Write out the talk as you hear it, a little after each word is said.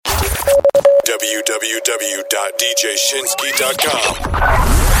www.djshinsky.com.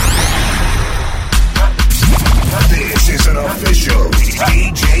 This is an official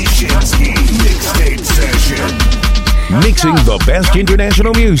DJ Shinsky mixtape session. Mixing the best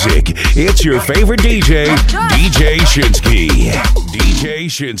international music. It's your favorite DJ, DJ Shinsky. DJ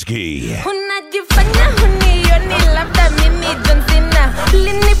Shinsky. Unajifanya hunioni labda mimi John Cena.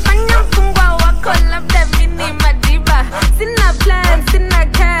 Ulinifanya mfungwa wako labda mimi Madiba. Sina plan, sina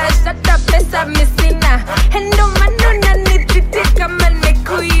cash, hata pesa misina. Endo manuna nititi kama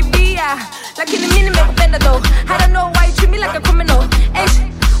nimekuibia. Lakini mimi nimekupenda though. I don't know why you treat me like a criminal.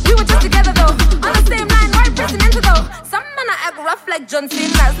 We were just together though. On the same line, right presidential though. Some man I act rough like John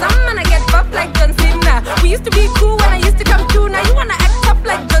Cena. Some man I get buff like John Cena. We used to be cool when I used to come through. Now you wanna act tough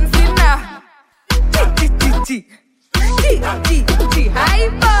like John Cena.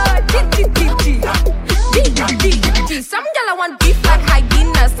 Some gala want beef like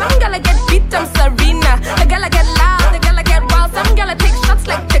hyena. Some gala get beat, I'm Serena. The gala get loud, the gala get wild. Some gala take shots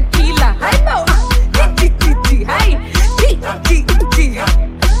like tequila.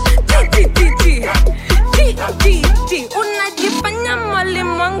 Unajifanya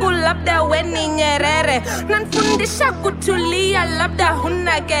mwalimu wangu labda we ni Nyerere. Nanfundisha kutulia labda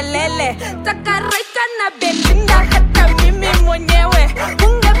huna kelele. Takareka na Belinda hata mimi mwenyewe.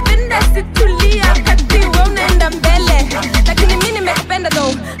 Ungependa situlia kati we unaenda mbele. Lakini mimi nimekupenda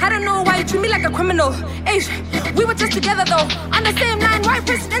though. I don't know why you treat me like a criminal. We were just together though. On the same line, right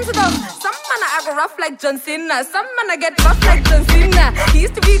presidential though. Some man I act rough like John Cena. Some man I get rough like John Cena. He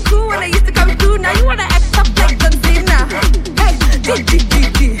used to be cool when I used to come through. Now you wanna act tough like John Cena. Hey,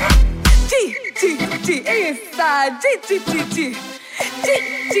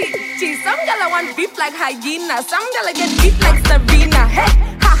 some gala want beef like hyena. Some gala get beef like Serena. Hey,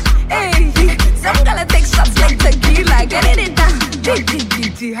 ha, hey. Some gala take shots like tequila. Get it down. Hey,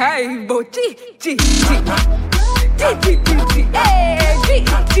 bo,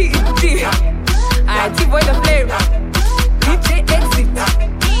 alright, T-Boy the Flame. DJ Exit.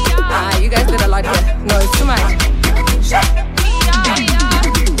 You guys did a lot here. No, it's too much.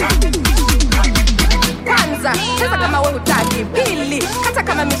 Kwanza, cheza kama wewe hutaki. Pili, kata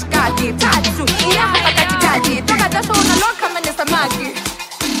kama mishkaki. Tatu, ingia hapa katikati. Toka jasho unaloa kama ni samaki.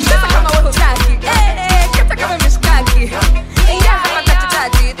 Cheza kama wewe hutaki. Kata kama mishkaki. Ingia hapa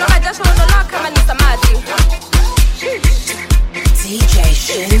katikati. Toka jasho unaloa kama ni samaki. DJ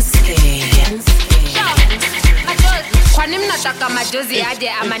Shinsky. Kwani mnataka majozi aje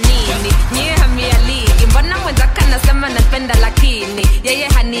ama nini? Nyie hamia ligi. Mbona mwenzaka nasema napenda lakini yeye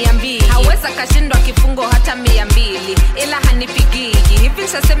haniambii. Haweza kashindwa kifungo hata 200. Ila hanipigigi. Hivi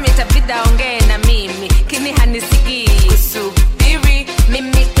sasemi itabidi aongee na mimi. Kini hanisikii. Kusubiri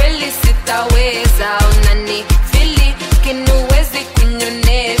mimi kweli sitaweza. Unanifili kinuwezi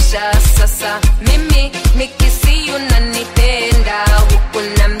kunyonesha. Sasa mimi nikisi unanipenda.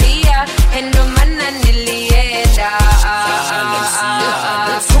 Hukunambia endo mana nilienda.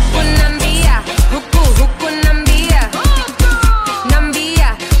 Hukunambia, hukunambia.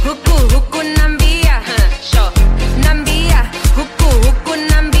 Nambia, hukunambia. Nambia,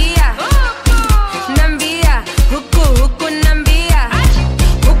 hukunambia. Nambia, hukunambia.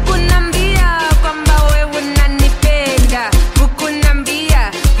 Hukunambia kwamba wewe unanipenda.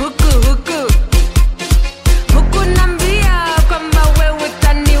 Hukunambia,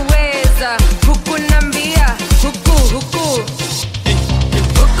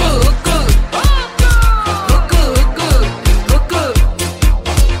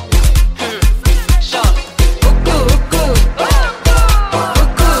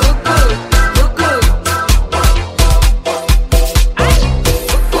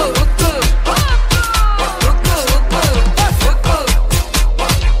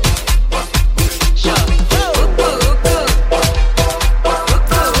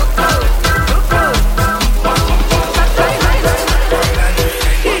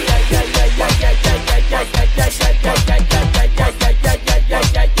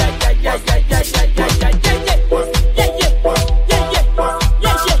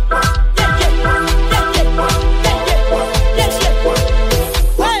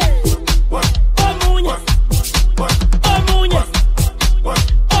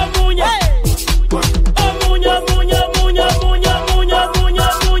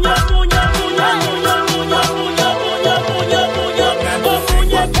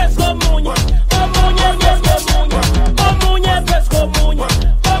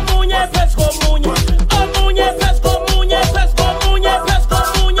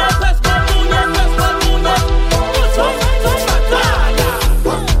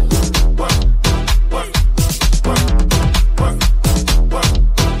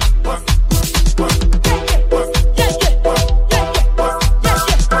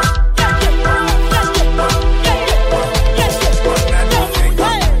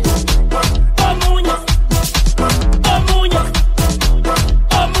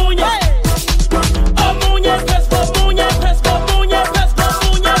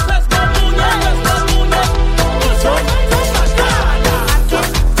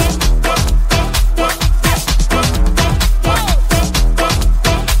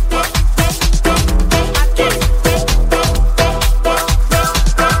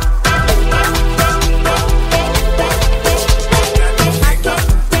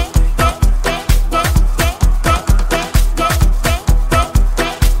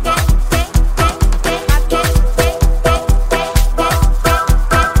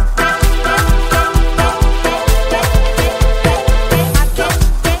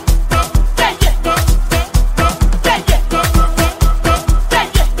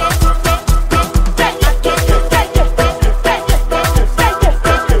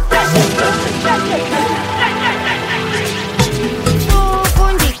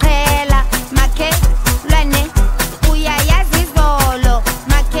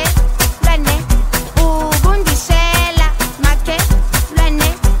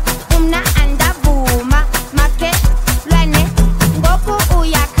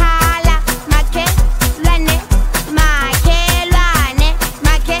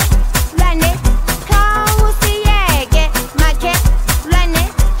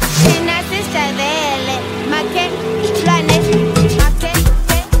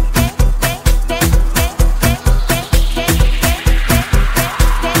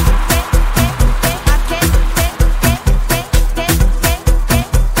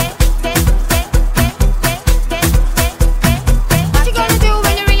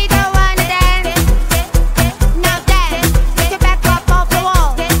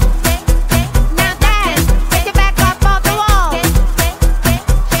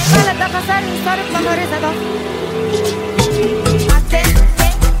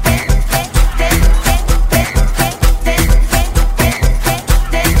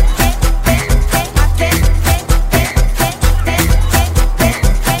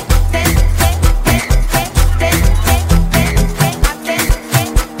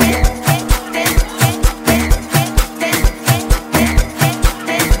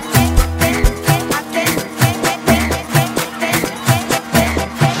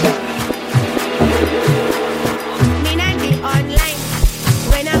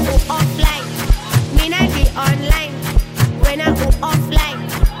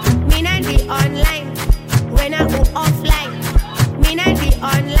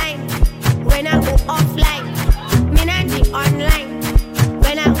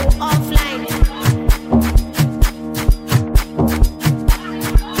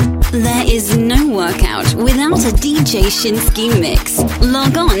 There is no workout without a DJ Shinsky mix.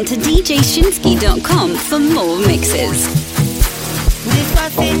 Log on to djshinsky.com for more mixes.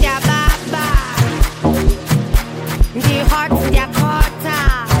 Discussing their baba, the heart in their quarter,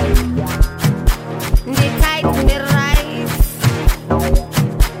 the tight in the rice,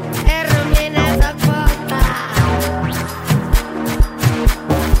 remain as a quarter.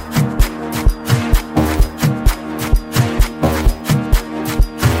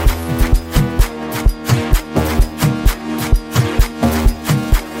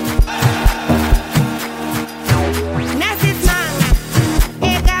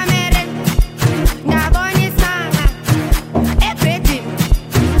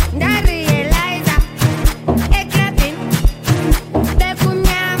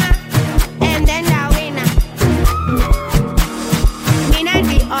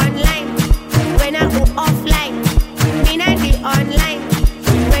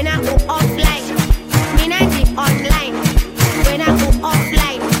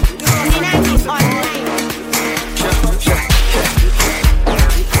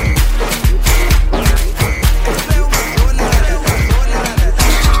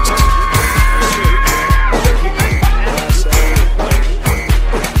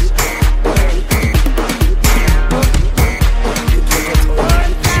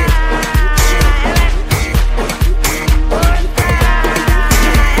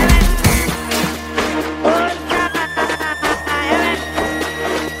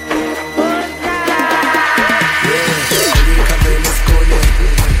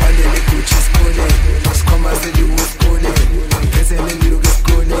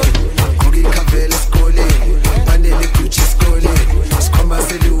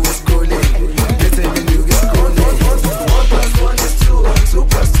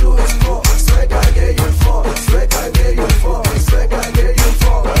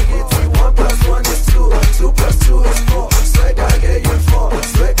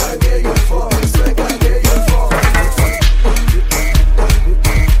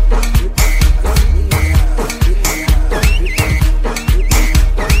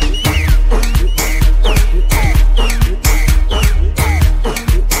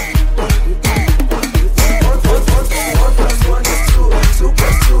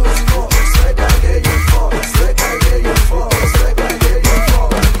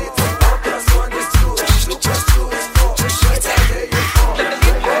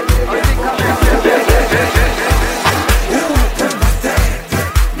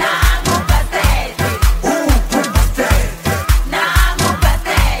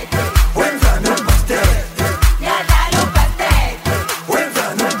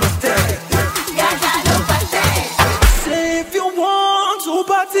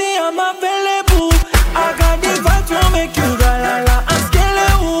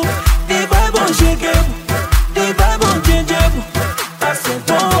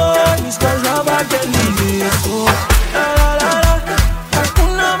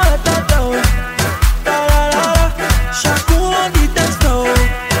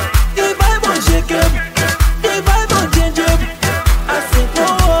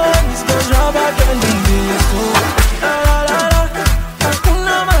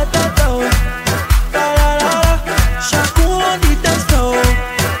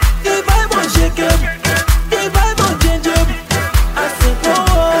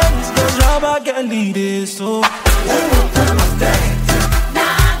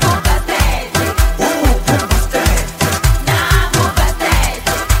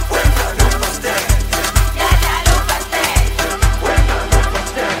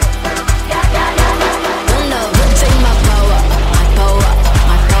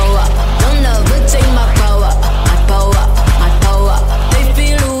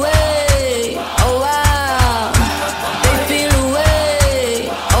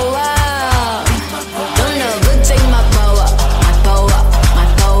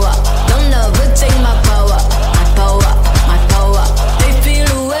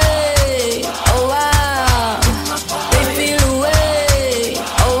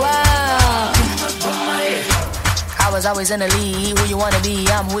 Always in the lead, who you wanna be,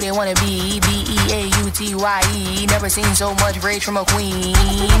 I'm who they wanna be. B-E-A-U-T-Y-E, never seen so much rage from a queen.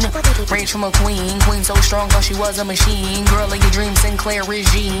 Rage from a queen, queen so strong, thought she was a machine. Girl of your dreams, Sinclair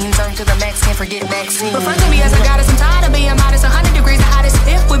regime, turn to the max, can't forget Maxine. Refer to me as a goddess, I'm tired of being modest. 100 degrees the hottest,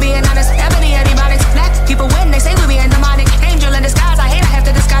 if we're being honest. Ebony, anybody's black people win, they say we being demonic. Angel in disguise, I hate I have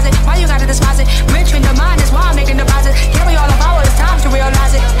to disguise it. Why you gotta despise it? Rich in the mind, that's why I'm making deposit. Give me all the power, it's time to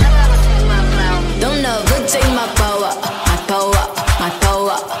realize it. Don't ever take my power, my power, my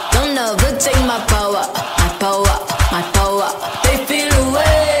power. Don't ever take my power, my power, my power. They feel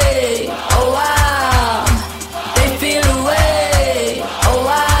away.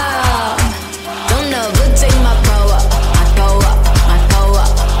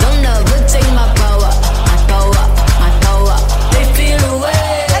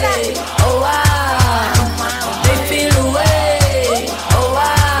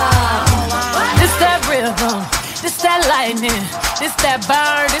 This that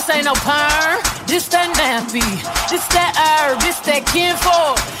burn, this ain't no perm. This that nappy, this that herb, this that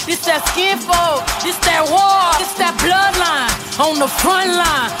kinfolk, this that skinfolk, this that war, this that bloodline on the front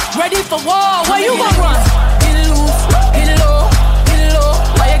line, ready for war. Where you gon' run? Get it loose, get it low, get it low.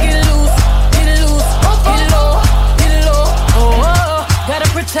 Why you get it loose, get it loose, get it low, get it low. Oh, oh, gotta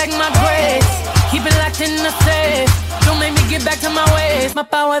protect my grace, keep it locked in the safe. Don't make me get back to my ways, my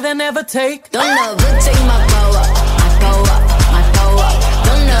power they never take. Don't ever take my power, my power, my power.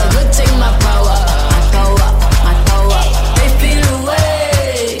 Don't ever take my power, my power, my power. They feel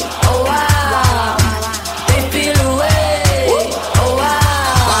away, oh wow. They feel away, oh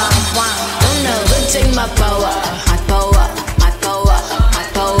wow. Don't ever take my power, my power, my power, my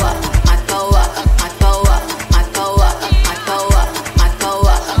power, my power, my power, my power, my power, my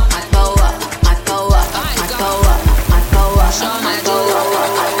power, my power, my power, my power, my power,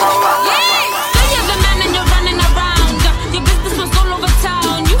 my power. Yeah, you're the man and you're running around. Your business was all over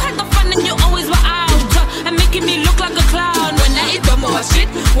town. You had the fun and you always were out and making me look like a clown. When I eat dumb or shit,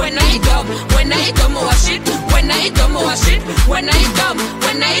 when I eat dumb, when I eat dumb or shit, when I eat dumb or shit, when I eat dumb,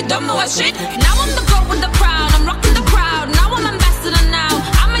 when I eat dumb or shit. Now I'm the girl with the crown, I'm rocking the crowd. Now I'm ambassador now.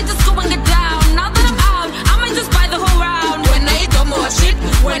 I might just go and get down. Now that I'm out, I might just buy the whole round. When I eat dumb or shit,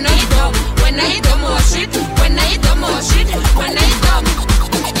 when I eat dumb, when I eat dumb or shit, when I eat dumb or shit, when I eat dumb.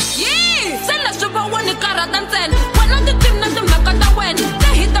 Yeah, send us to one cara dancen. When I'm the team, not the market that win.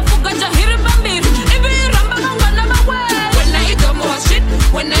 They hit the fuga, just hit it by me. If you ramba, I'm gonna my way. When I eat dumb or shit,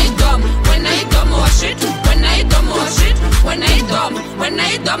 when I eat dumb, when I eat dumb or shit, when I eat dumb or shit, when I eat dumb, when I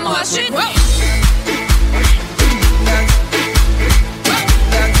eat dumb or shit.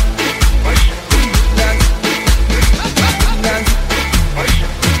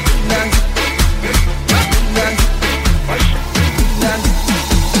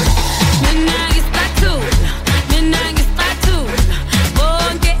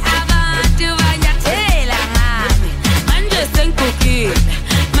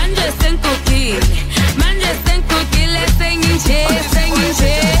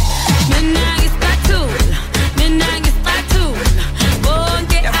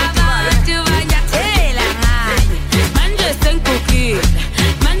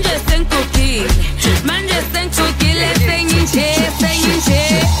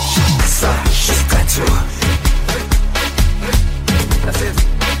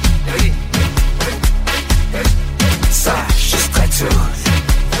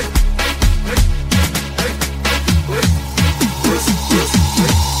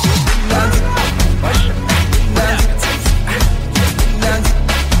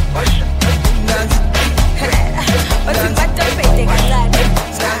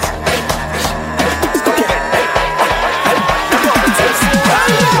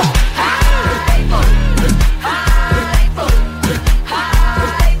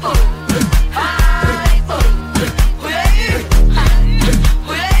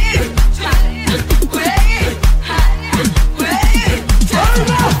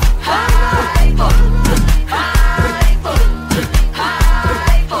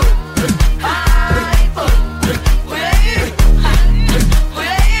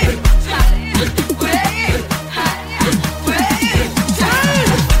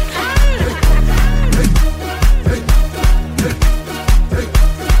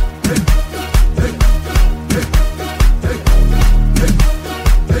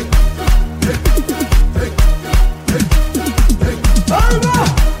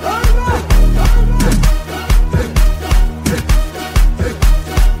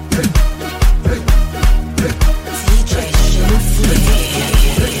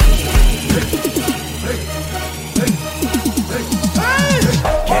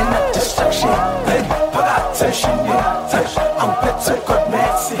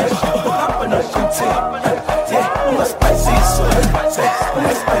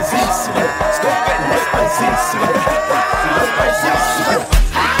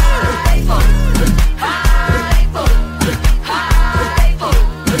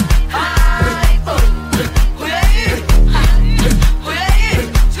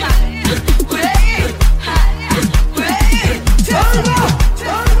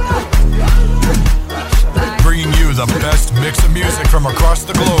 from across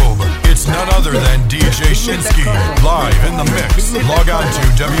the globe. It's none other than DJ Shinsky, live in the mix. Log on to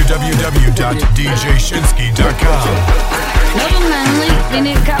www.djshinsky.com. No bungang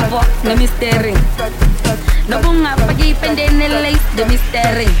ini kapok na misteri. No bunga pagi pendene lace de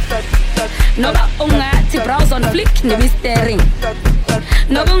misteri. No ba unga ti browse on flick ni misteri.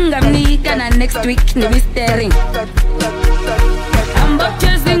 No bunga ni gana next week ni misteri. I'm about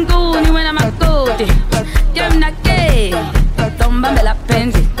chasing goony when I'm a goody. Dem na gay. Don't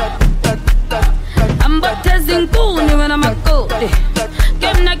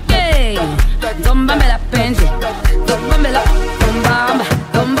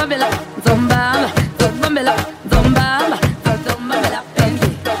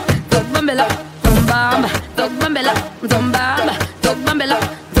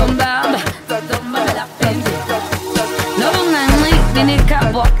Tutumbamba, tutumba la pende. No bunga ni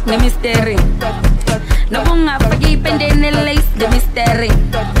kabok ni mystery. No bunga pagi pende ni lace the mystery.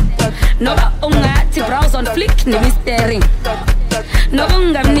 No ba unga ti browse on flick ni mystery. No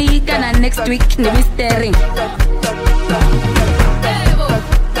bunga ni gonna next week ni mystery.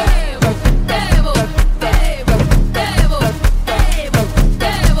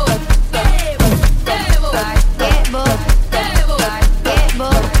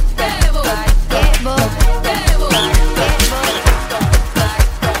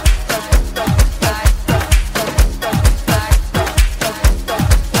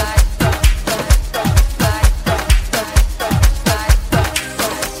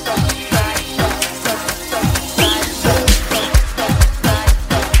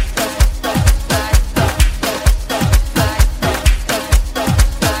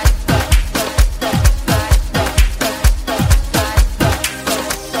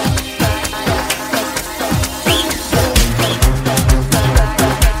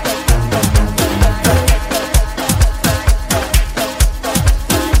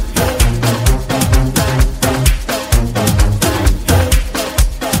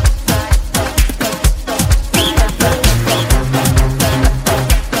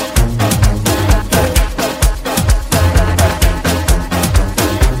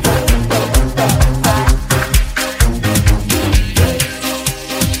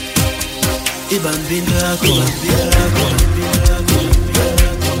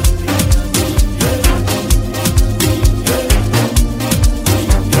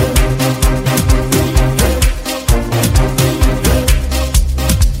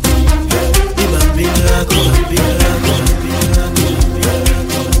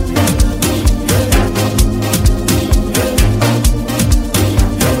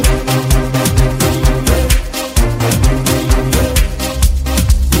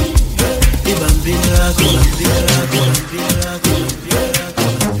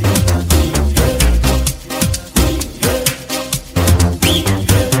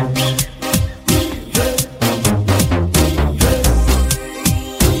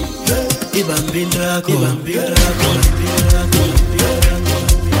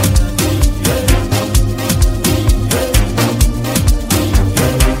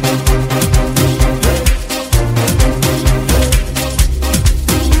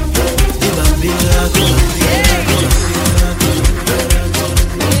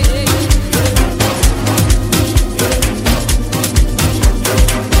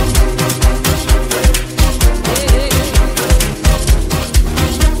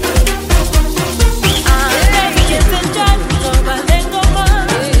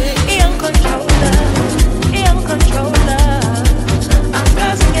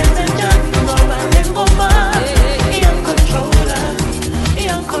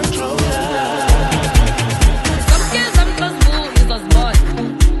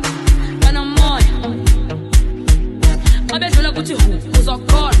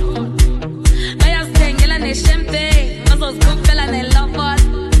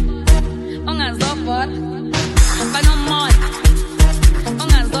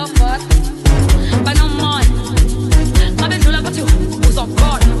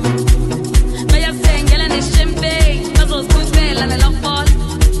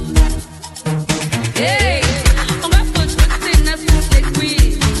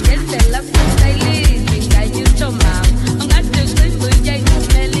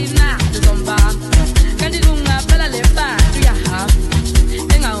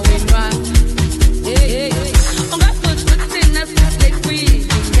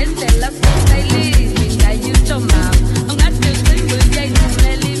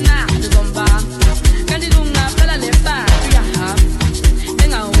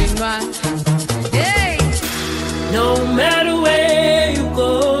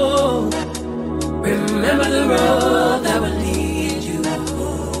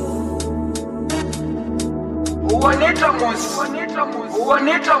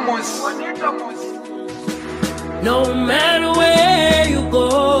 No matter where you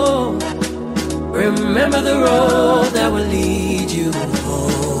go, remember the road that will lead you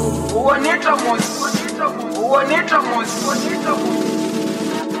home.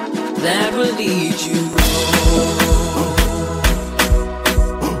 That will lead you home.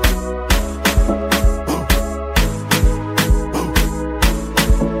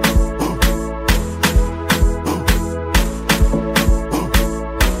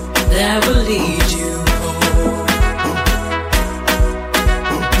 That will lead you home.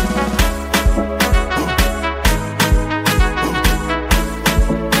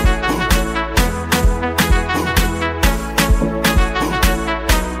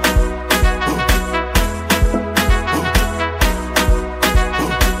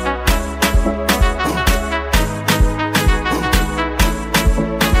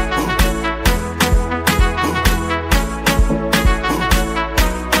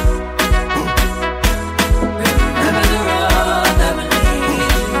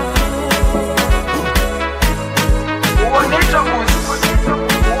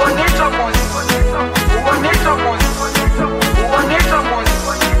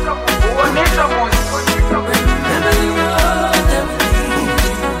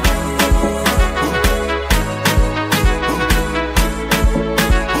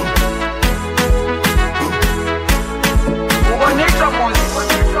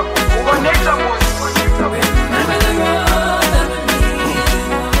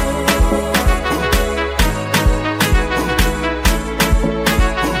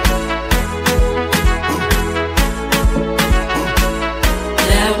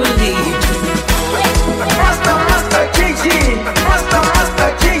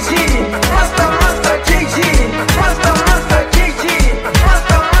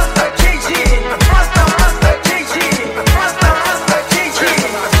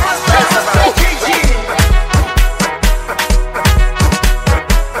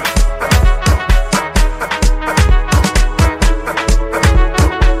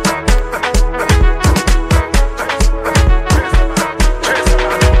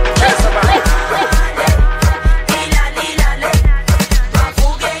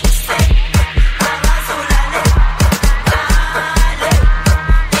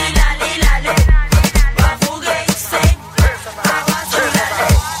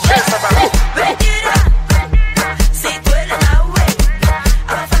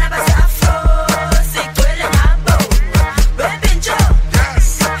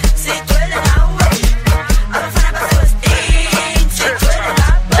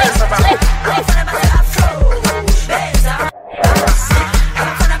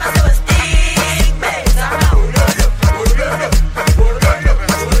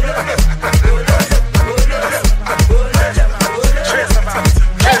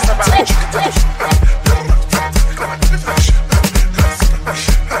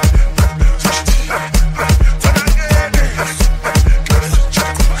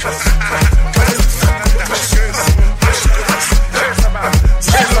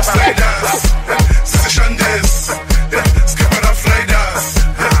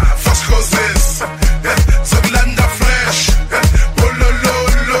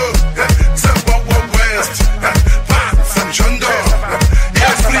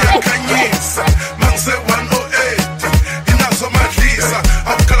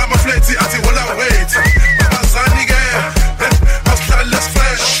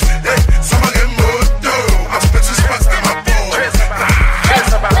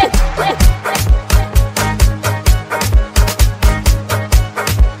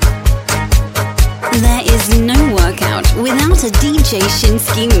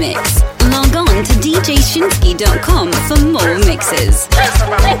 Shinsky Mix. Log on to djshinsky.com for more mixes.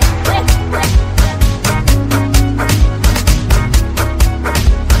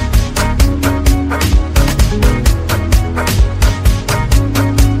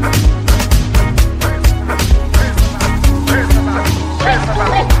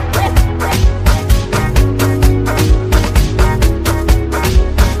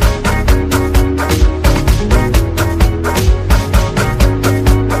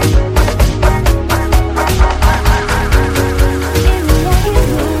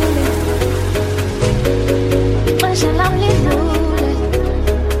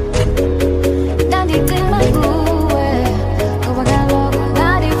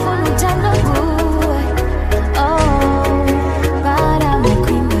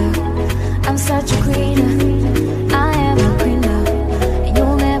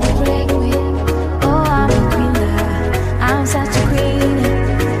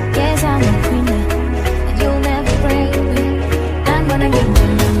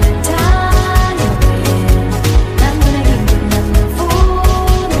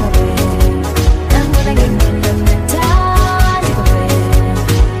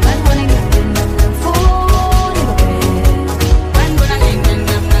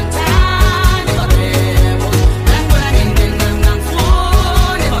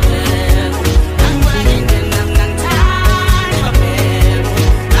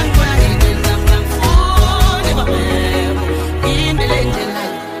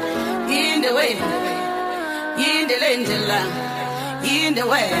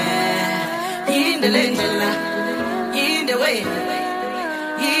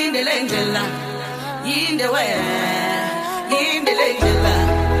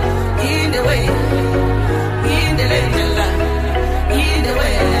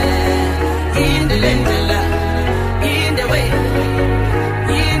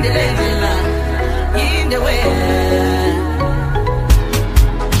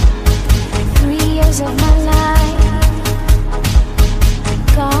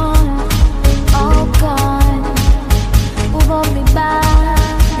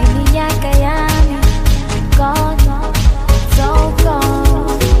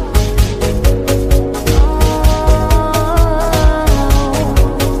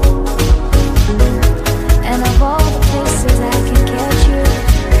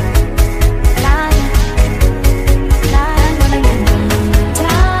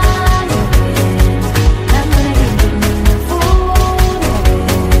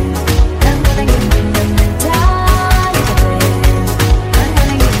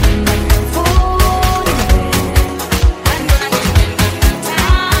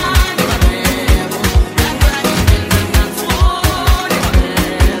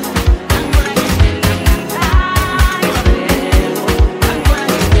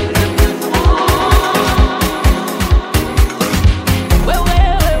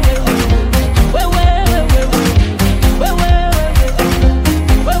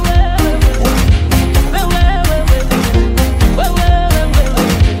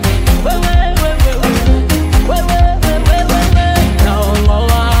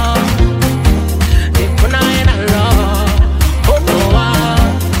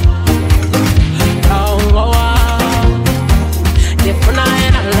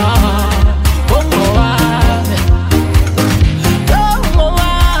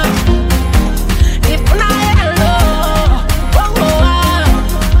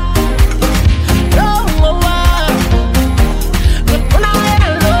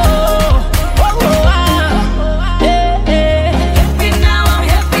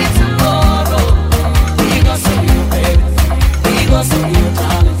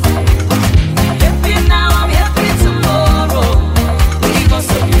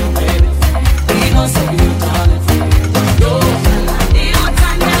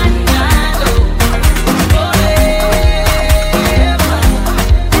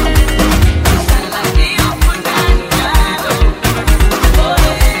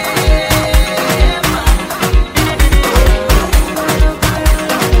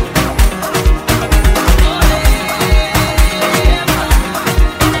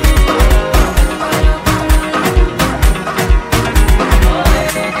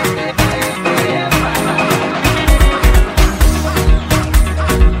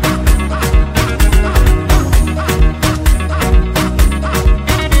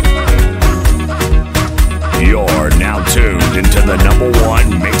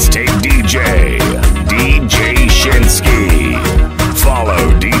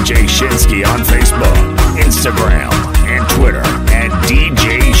 Instagram and Twitter at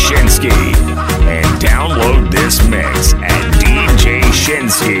DJ Shinsky. and download this mix at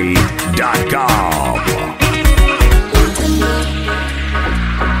DJShinsky.com.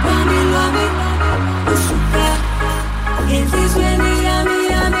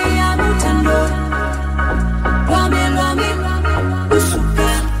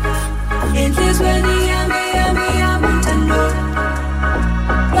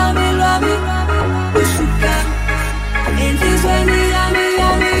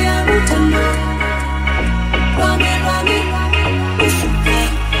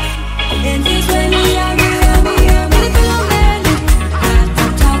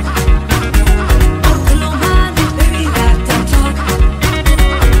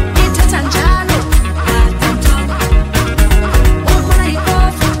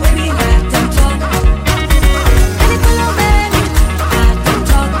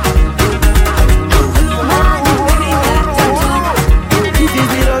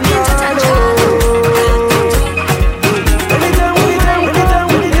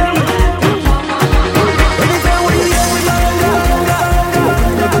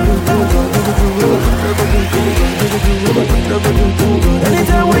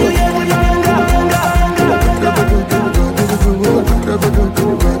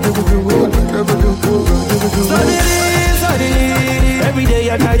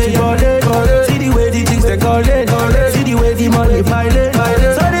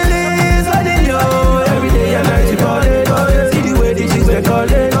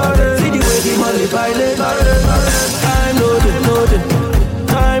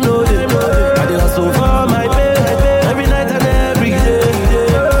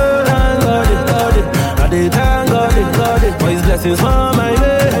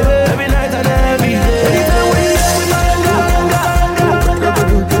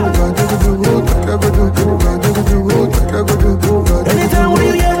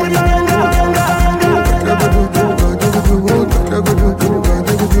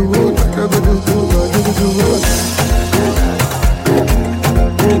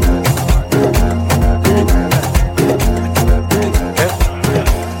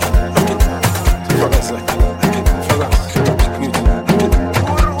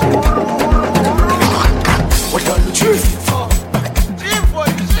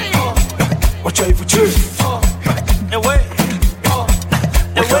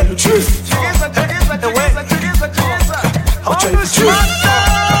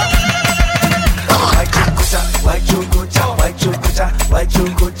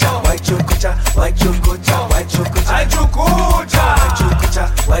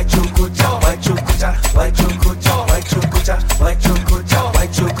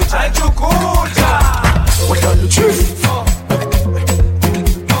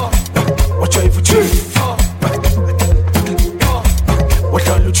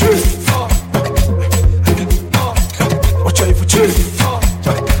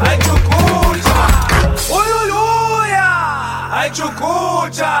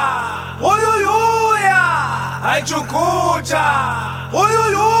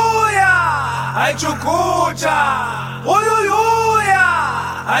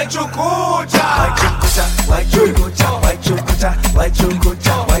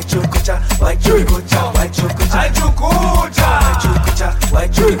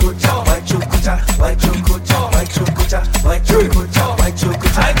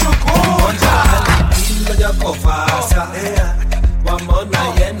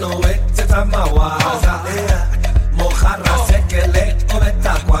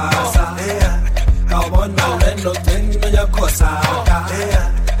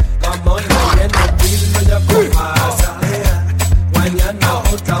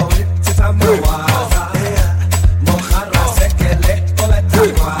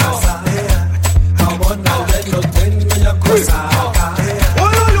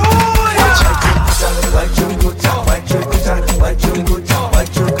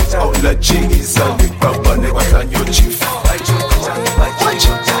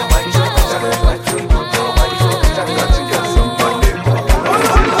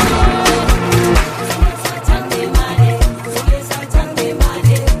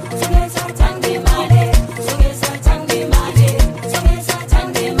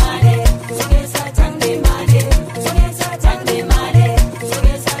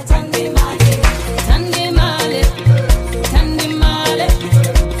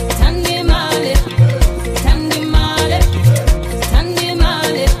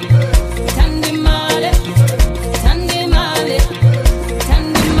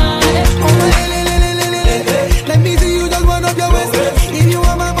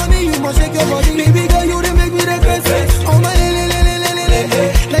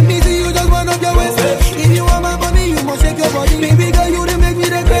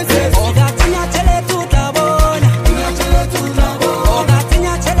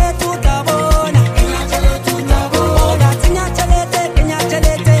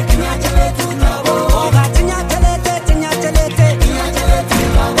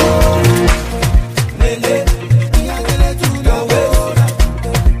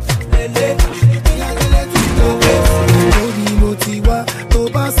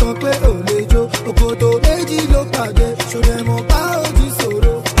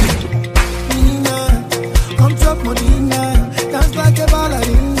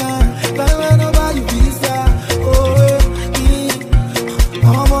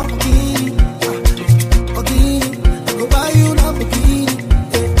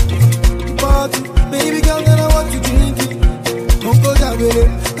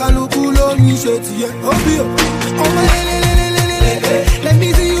 Kalukulo ni sheti, obio. Oh my let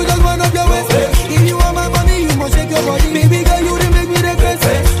me see you just wind up your waist. If you want my money, you must shake your body. Baby girl, you done make me regret.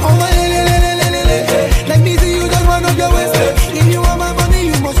 Oh my let me see you just wind up your waist. If you want my money,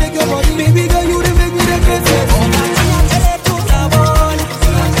 you must shake your body. Baby girl, you done make me regret.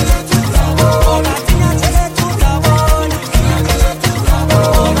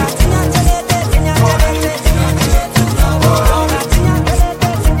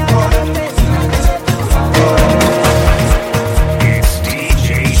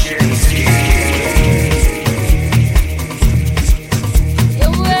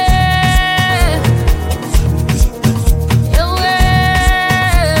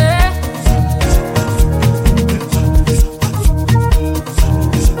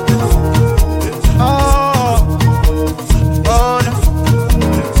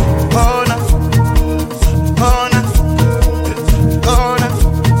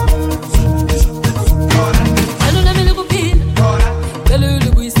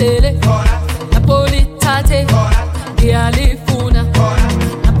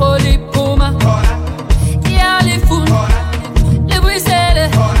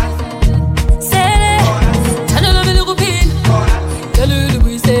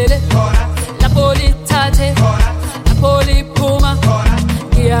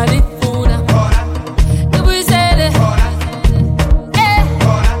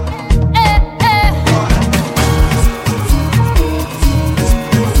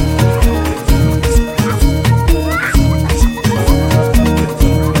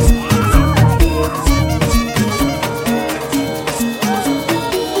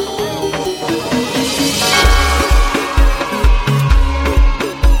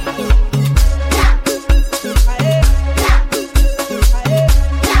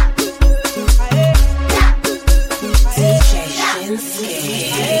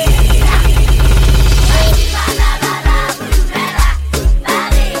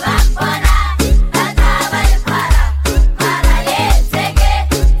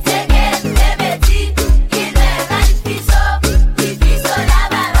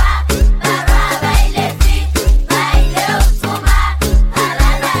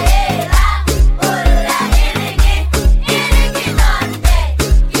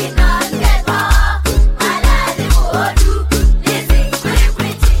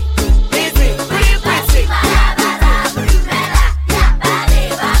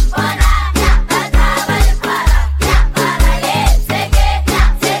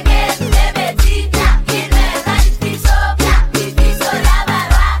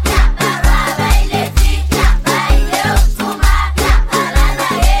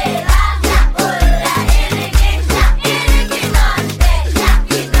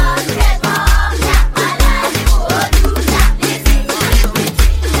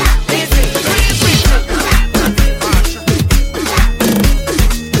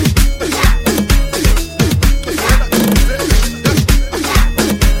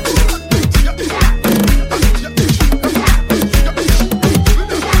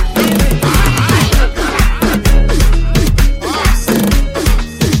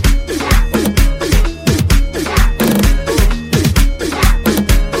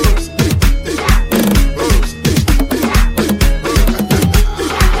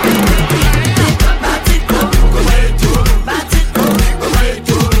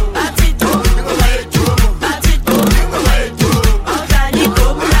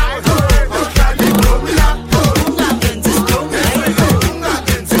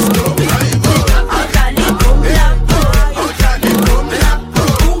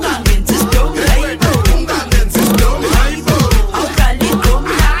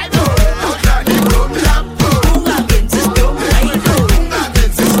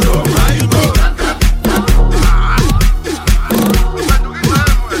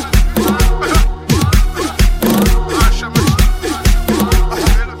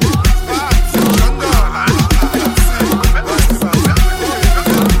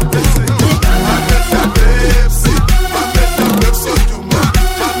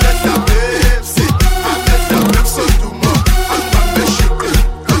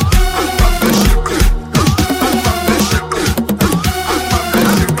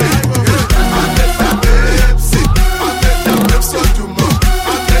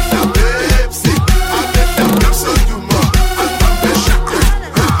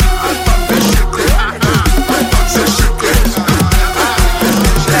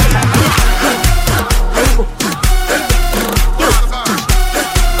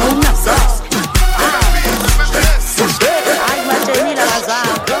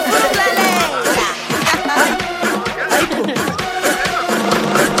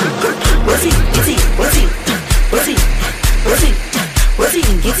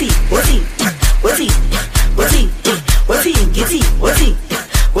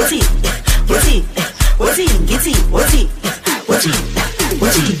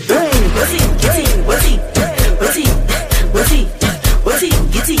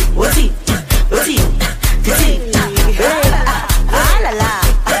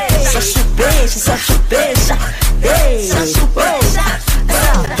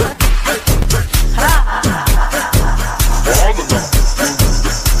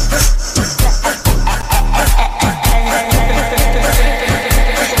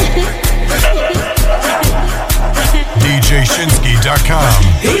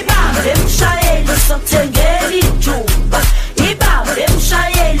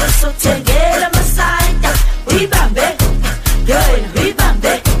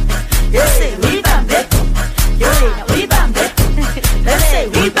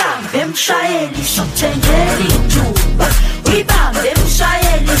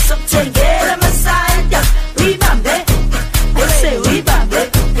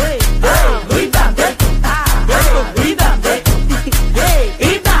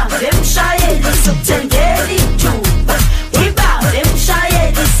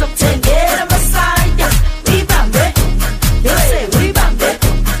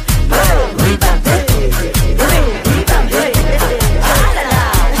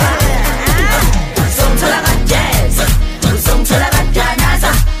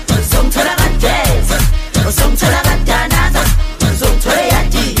 Some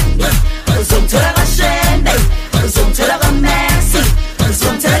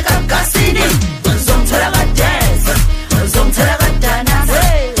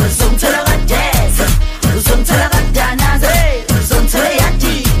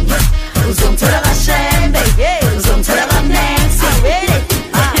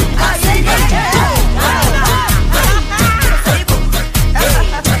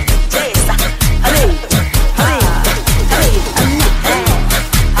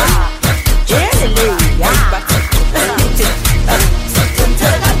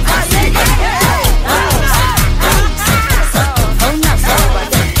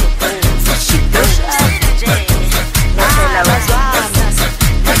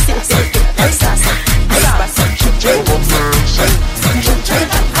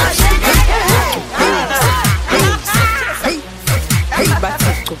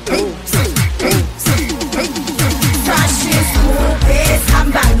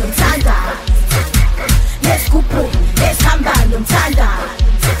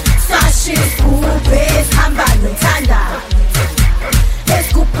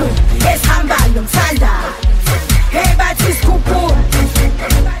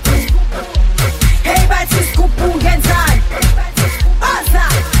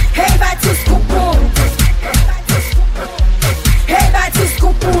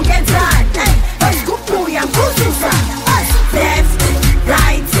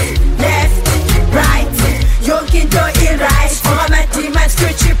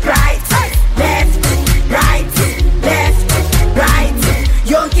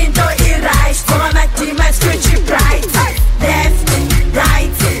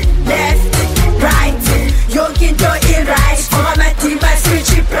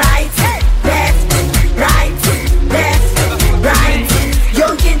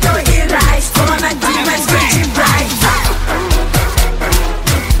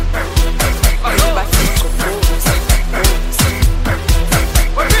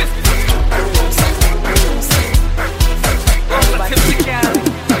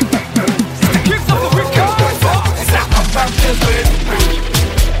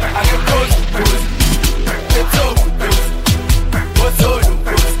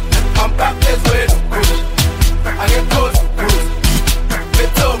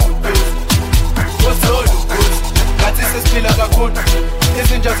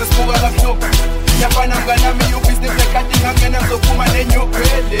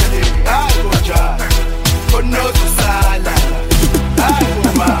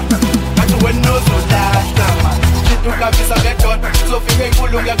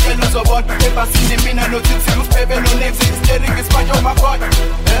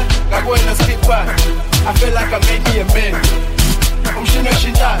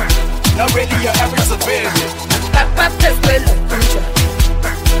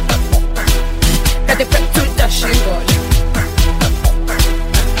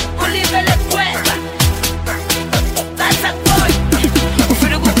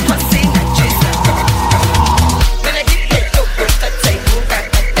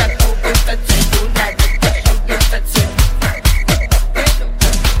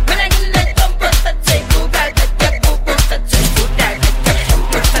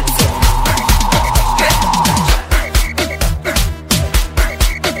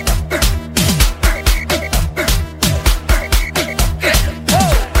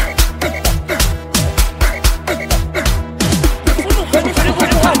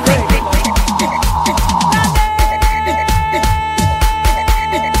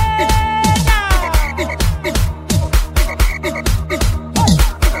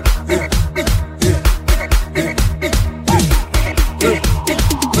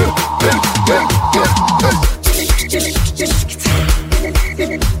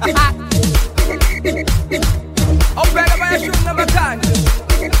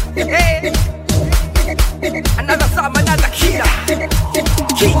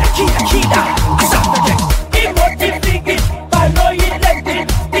kida asante imotifiki bano yilenti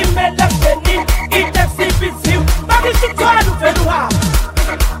imela feni itexibisi bakisutwalu feluha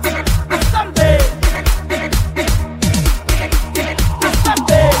asante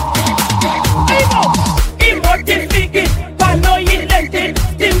imotifiki bano yilenti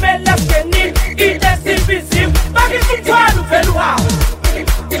imela feni itexibisi bakisutwalu feluha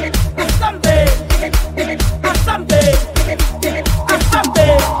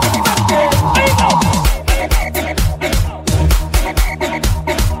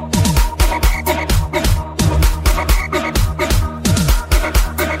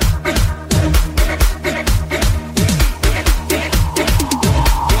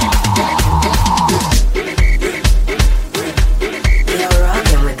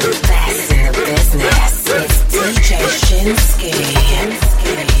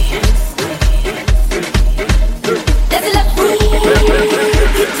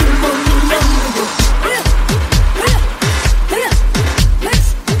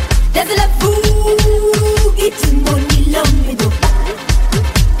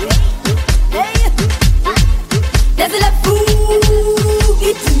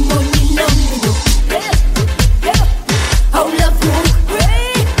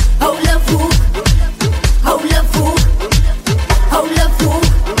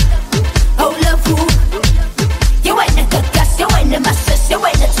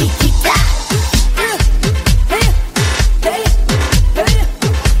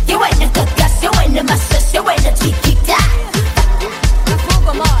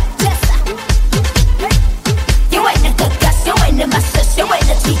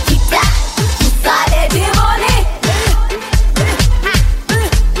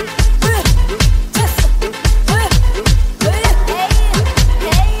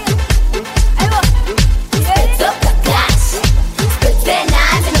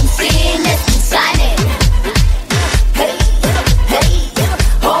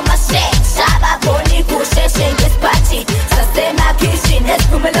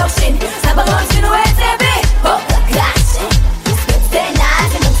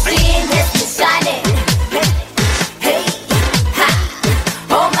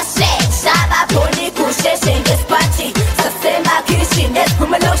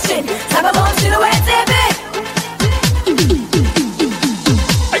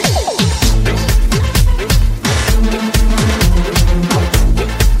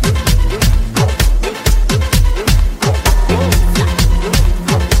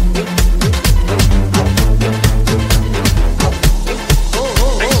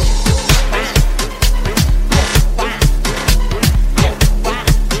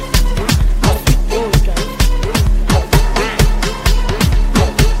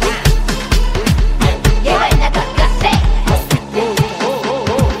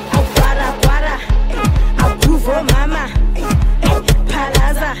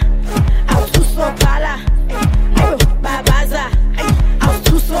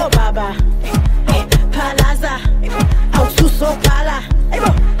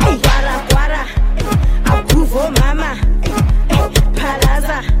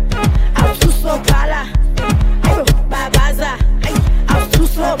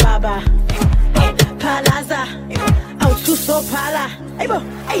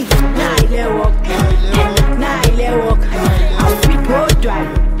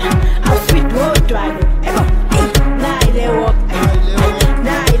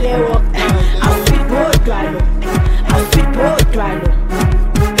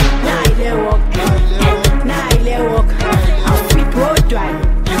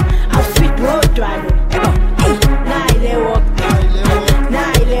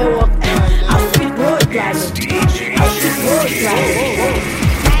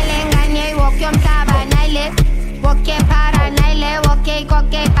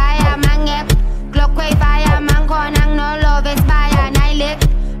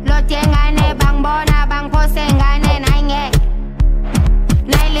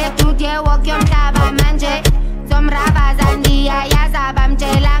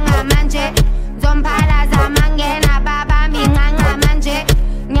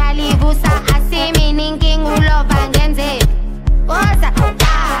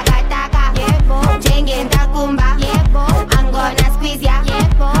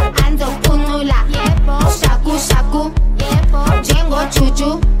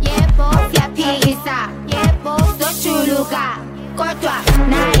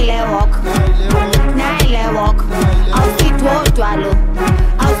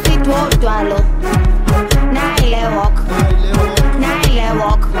Naile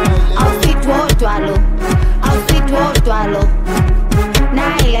walk, I'll fit walk,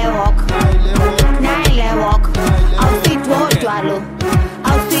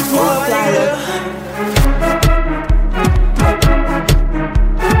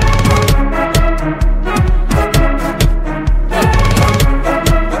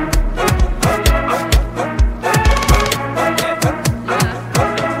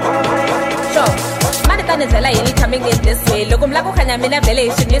 I'm in a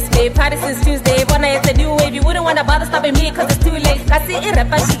village in this day. Party since Tuesday. Wanna it's a new wave. You wouldn't wanna bother stopping me cause it's too late. Kasi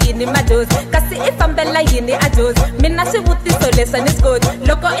irapa she in my dose. Kasi if I'm bella in the adose. Minna she would this so listen is good.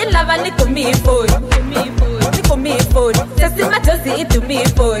 Loco in lava nico me food. Nico me food. Sesi my josie into me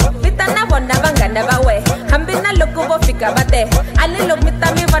food. Vitana wana bangana bawe. Hambina loco bo fika bate. Ali look me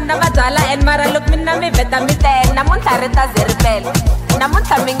tami wana badala and mara look minna me veta me te. Namun tareta zerbel. Namun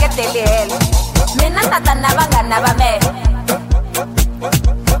taminga teli hell. Minna tatana bangana bame.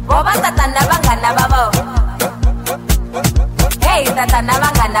 Boba tatana bangana babo. Hey tatana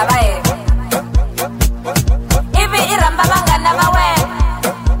bangana bae. Ibi iramba bangana bawe.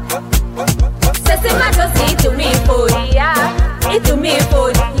 Sesi majosi to me food, yeah. It to me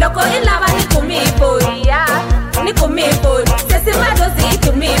food. Loco in lava ni to me food, yeah. Ni to me food. Sesi majosi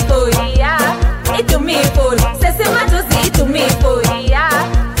to me food, yeah. It to me food. Sesi majosi to me food,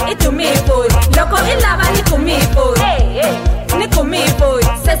 yeah. It to me food. Loco in lava ni to me food, ni to me food.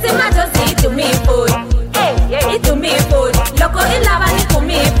 Sesi majosi to me food, it to me food. Loco in lava ni to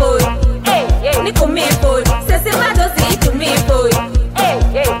me food, ni to me food. Sesi majosi to me food,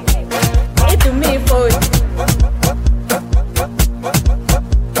 it to me food.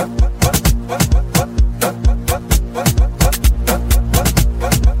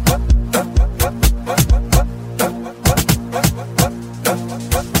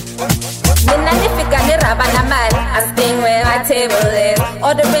 Asking where my table is.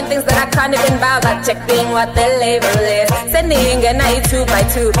 Ordering things that I can't even bother. Checking what the label is. Sending a night 2 by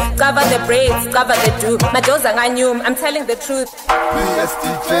 2. Cover the braids, cover the do. My jaws are on I'm telling the truth.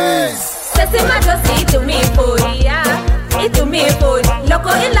 PSTJs. Sesi my josie to me food, yeah. It to me food. Loco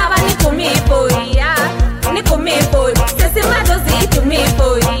in lava ni to me food, yeah. Ni to me food. Sesi my josie to me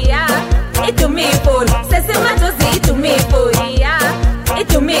food, yeah. It to me food. Sesi my josie to me food, yeah. It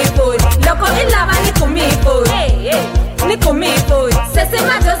to me food. Loco in lava ni to me food, ni to me food. Sesi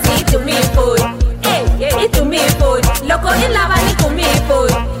my josie to me food, it to me food. Loco in lava ni to me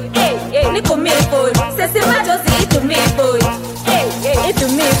food, ni to me food. Sesi my josie to me food, it to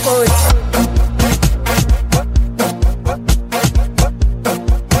me food.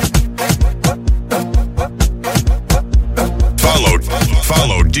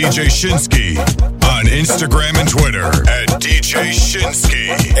 Follow DJ Shinsky on Instagram and Twitter at DJ Shinsky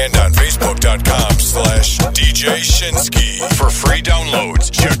and on Facebook.com/DJ Shinsky for free downloads.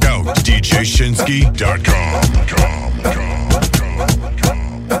 Check out DJShinsky.com.